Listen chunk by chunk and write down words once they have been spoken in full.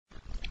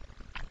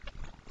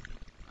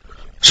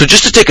So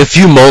just to take a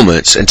few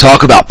moments and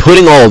talk about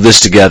putting all of this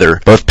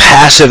together, both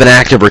passive and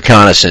active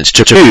reconnaissance,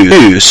 to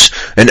produce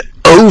an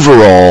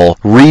overall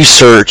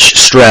research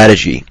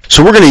strategy.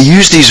 So we're going to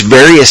use these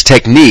various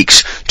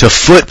techniques to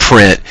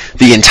footprint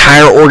the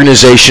entire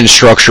organization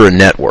structure and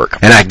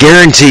network. And I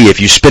guarantee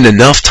if you spend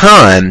enough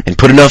time and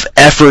put enough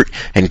effort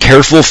and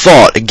careful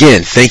thought,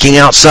 again, thinking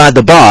outside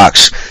the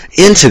box,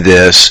 into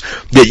this,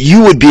 that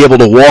you would be able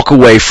to walk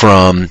away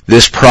from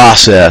this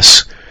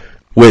process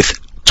with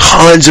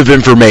tons of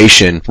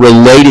information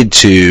related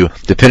to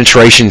the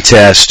penetration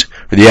test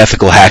or the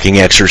ethical hacking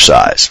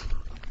exercise.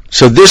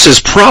 So this is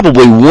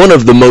probably one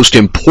of the most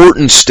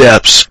important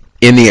steps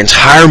in the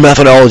entire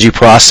methodology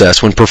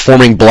process when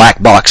performing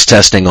black box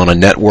testing on a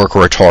network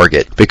or a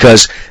target,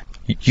 because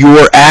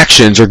your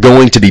actions are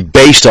going to be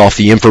based off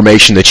the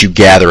information that you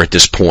gather at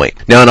this point.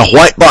 Now, in a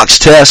white box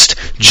test,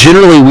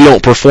 generally we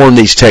don't perform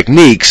these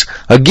techniques,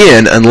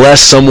 again,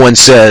 unless someone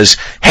says,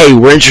 hey,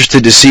 we're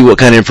interested to see what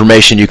kind of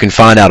information you can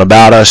find out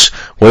about us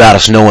without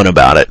us knowing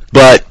about it.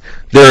 But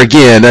there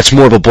again, that's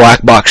more of a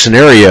black box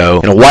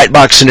scenario. In a white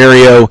box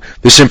scenario,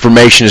 this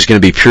information is going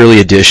to be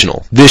purely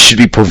additional. This should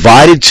be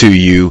provided to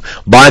you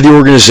by the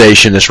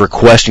organization that's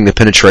requesting the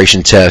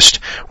penetration test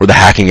or the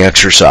hacking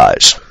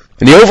exercise.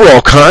 And the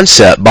overall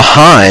concept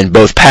behind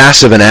both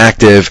passive and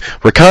active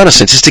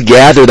reconnaissance is to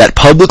gather that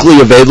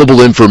publicly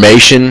available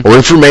information or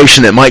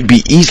information that might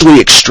be easily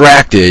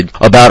extracted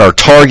about our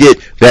target,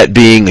 that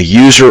being a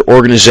user,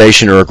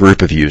 organization, or a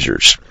group of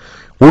users.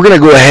 We're going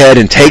to go ahead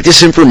and take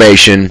this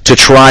information to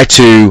try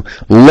to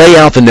lay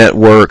out the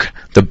network,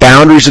 the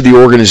boundaries of the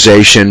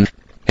organization,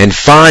 and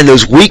find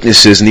those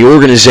weaknesses in the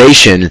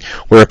organization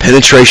where a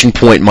penetration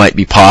point might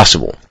be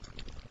possible.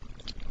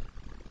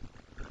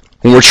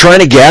 When we're trying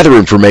to gather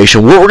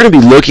information, what we're going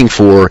to be looking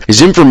for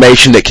is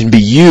information that can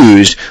be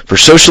used for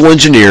social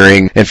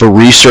engineering and for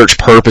research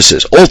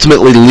purposes,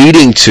 ultimately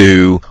leading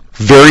to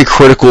very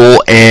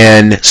critical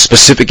and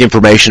specific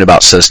information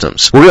about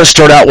systems. We're going to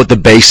start out with the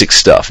basic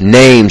stuff: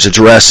 names,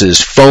 addresses,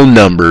 phone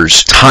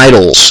numbers,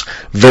 titles,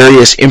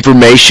 various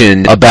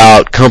information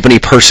about company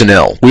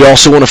personnel. We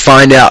also want to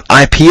find out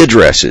IP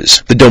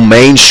addresses, the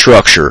domain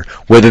structure,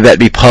 whether that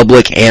be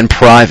public and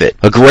private.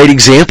 A great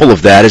example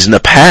of that is in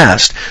the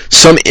past,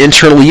 some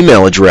internal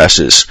email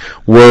addresses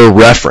were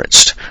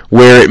referenced,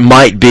 where it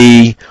might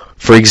be,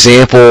 for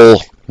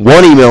example,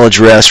 one email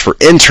address for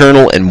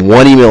internal and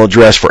one email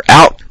address for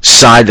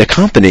outside the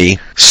company.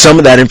 Some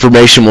of that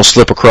information will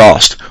slip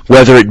across,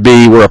 whether it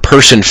be where a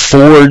person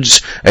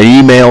forwards an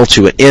email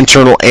to an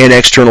internal and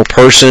external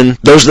person.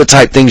 Those are the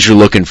type things you're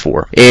looking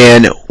for.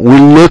 And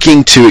we're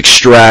looking to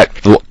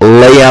extract the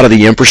layout of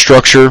the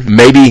infrastructure,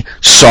 maybe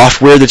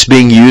software that's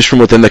being used from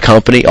within the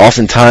company.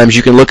 Oftentimes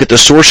you can look at the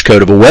source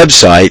code of a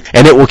website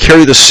and it will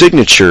carry the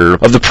signature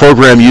of the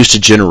program used to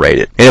generate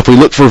it. And if we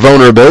look for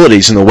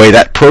vulnerabilities in the way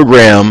that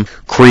program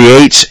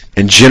creates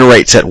and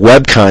generates that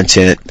web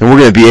content, then we're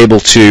going to be able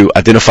to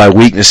identify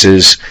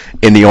weaknesses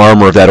in the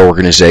armor of that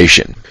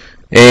organization.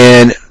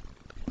 And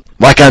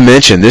like I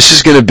mentioned, this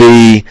is going to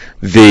be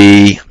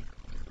the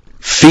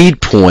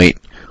feed point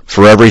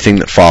for everything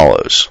that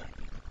follows.